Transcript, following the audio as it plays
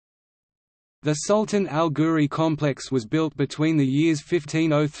The Sultan Al-Ghuri Complex was built between the years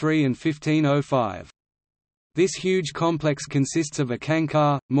 1503 and 1505. This huge complex consists of a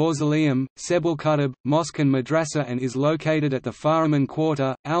Khanqah, mausoleum, Sebel-Qutb, mosque and madrasa and is located at the Fahraman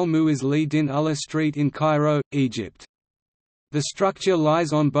Quarter, Al-Muiz li Din Allah Street in Cairo, Egypt. The structure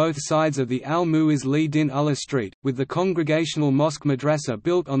lies on both sides of the Al-Muiz li Din Allah Street, with the Congregational Mosque Madrasa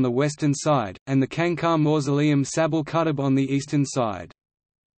built on the western side, and the Khanqah Mausoleum Sebel-Qutb on the eastern side.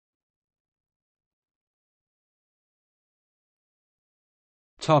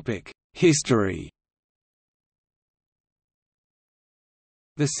 History.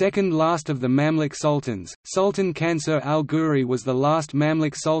 The second last of the Mamluk sultans, Sultan Qansur al-Ghuri was the last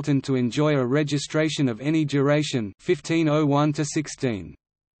Mamluk sultan to enjoy a registration of any duration 1501–16.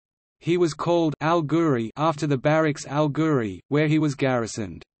 He was called al-Ghuri after the barracks al-Ghuri, where he was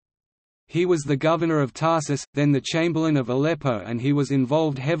garrisoned. He was the governor of Tarsus, then the chamberlain of Aleppo, and he was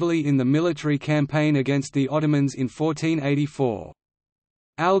involved heavily in the military campaign against the Ottomans in 1484.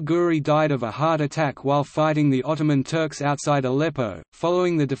 Al-Ghuri died of a heart attack while fighting the Ottoman Turks outside Aleppo,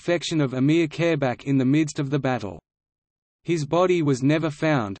 following the defection of Emir Karbak in the midst of the battle. His body was never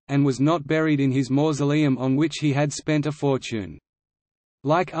found, and was not buried in his mausoleum on which he had spent a fortune.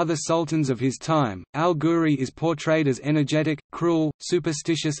 Like other sultans of his time, al-Ghuri is portrayed as energetic, cruel,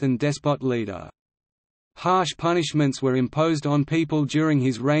 superstitious and despot leader. Harsh punishments were imposed on people during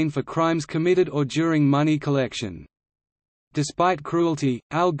his reign for crimes committed or during money collection. Despite cruelty,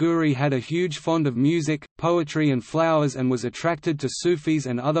 al-Ghuri had a huge fond of music, poetry and flowers and was attracted to Sufis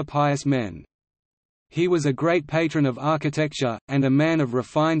and other pious men. He was a great patron of architecture, and a man of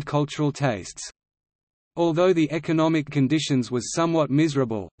refined cultural tastes. Although the economic conditions was somewhat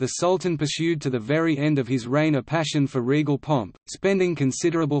miserable, the Sultan pursued to the very end of his reign a passion for regal pomp, spending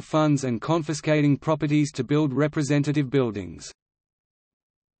considerable funds and confiscating properties to build representative buildings.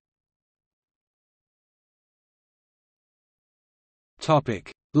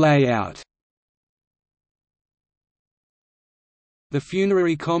 Layout. The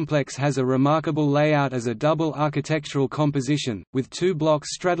funerary complex has a remarkable layout as a double architectural composition, with two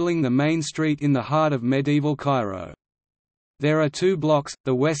blocks straddling the main street in the heart of medieval Cairo. There are two blocks,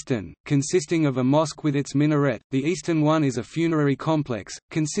 the western, consisting of a mosque with its minaret, the eastern one is a funerary complex,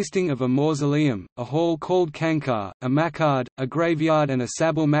 consisting of a mausoleum, a hall called Khanqah, a maq'ad, a graveyard and a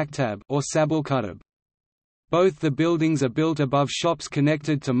sabal maktab or Sebel-Qutb. Both the buildings are built above shops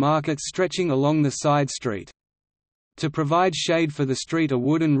connected to markets stretching along the side street. To provide shade for the street, a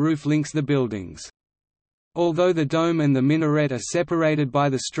wooden roof links the buildings. Although the dome and the minaret are separated by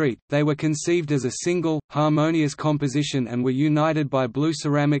the street, they were conceived as a single, harmonious composition and were united by blue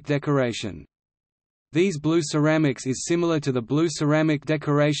ceramic decoration. These blue ceramics is similar to the blue ceramic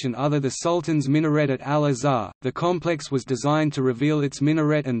decoration other the Sultan's minaret at Al-Azhar. The complex was designed to reveal its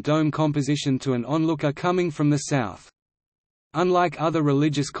minaret and dome composition to an onlooker coming from the south. Unlike other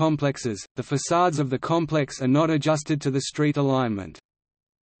religious complexes, the facades of the complex are not adjusted to the street alignment.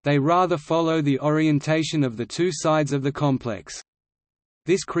 They rather follow the orientation of the two sides of the complex.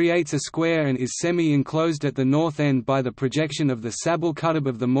 This creates a square and is semi-enclosed at the north end by the projection of the Sebel-Qutb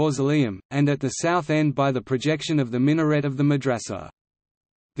of the mausoleum, and at the south end by the projection of the minaret of the madrasa.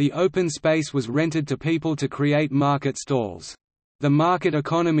 The open space was rented to people to create market stalls. The market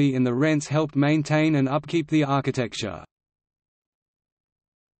economy and the rents helped maintain and upkeep the architecture.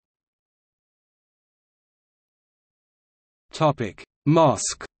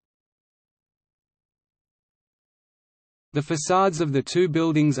 Mosque. The facades of the two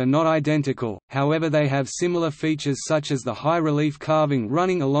buildings are not identical, however they have similar features such as the high-relief carving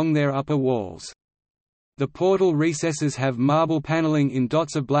running along their upper walls. The portal recesses have marble paneling in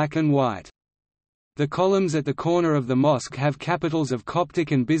dots of black and white. The columns at the corner of the mosque have capitals of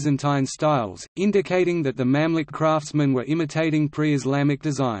Coptic and Byzantine styles, indicating that the Mamluk craftsmen were imitating pre-Islamic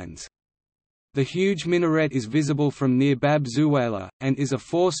designs. The huge minaret is visible from near Bab Zuwaylah, and is a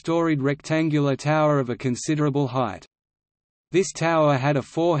four-storied rectangular tower of a considerable height. This tower had a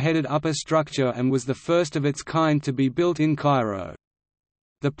four-headed upper structure and was the first of its kind to be built in Cairo.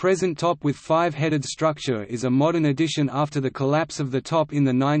 The present top with five-headed structure is a modern addition after the collapse of the top in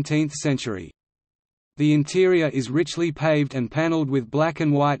the 19th century. The interior is richly paved and panelled with black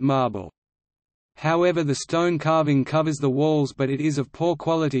and white marble. However, the stone carving covers the walls, but it is of poor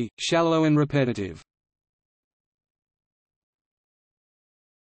quality, shallow and repetitive.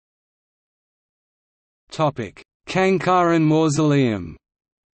 Khanqah and Mausoleum.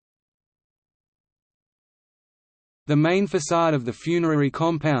 The main facade of the funerary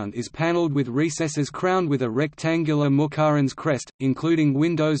compound is panelled with recesses crowned with a rectangular muqarran's crest, including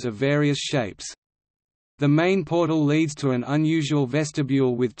windows of various shapes. The main portal leads to an unusual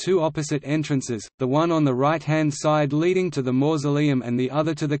vestibule with two opposite entrances, the one on the right-hand side leading to the mausoleum and the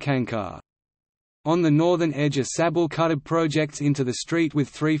other to the Khanqah. On the northern edge a sabal qutb projects into the street with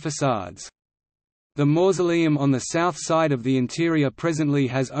three facades. The mausoleum on the south side of the interior presently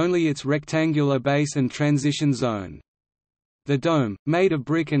has only its rectangular base and transition zone. The dome, made of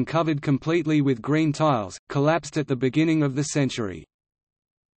brick and covered completely with green tiles, collapsed at the beginning of the century.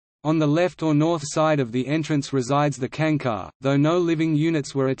 On the left or north side of the entrance resides the Khanqah, though no living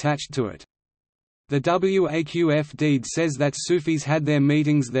units were attached to it. The Waqf deed says that Sufis had their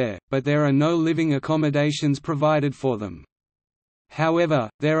meetings there, but there are no living accommodations provided for them. However,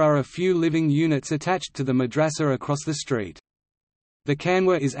 there are a few living units attached to the madrasa across the street. The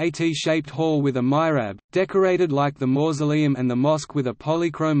Khanqah is a T-shaped hall with a mihrab, decorated like the mausoleum and the mosque with a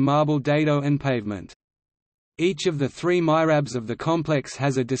polychrome marble dado and pavement. Each of the three mihrabs of the complex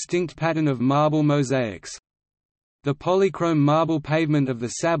has a distinct pattern of marble mosaics. The polychrome marble pavement of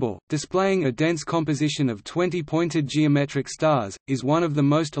the sabal, displaying a dense composition of 20 pointed geometric stars, is one of the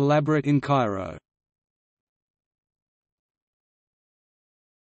most elaborate in Cairo.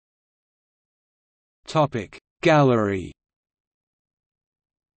 Gallery.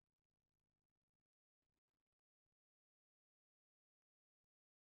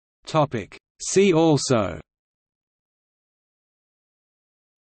 See also: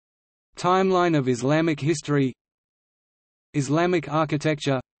 Timeline of Islamic history, Islamic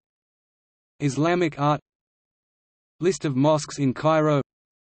architecture, Islamic art, List of mosques in Cairo,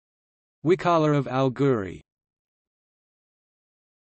 Wikala of Al-Ghuri.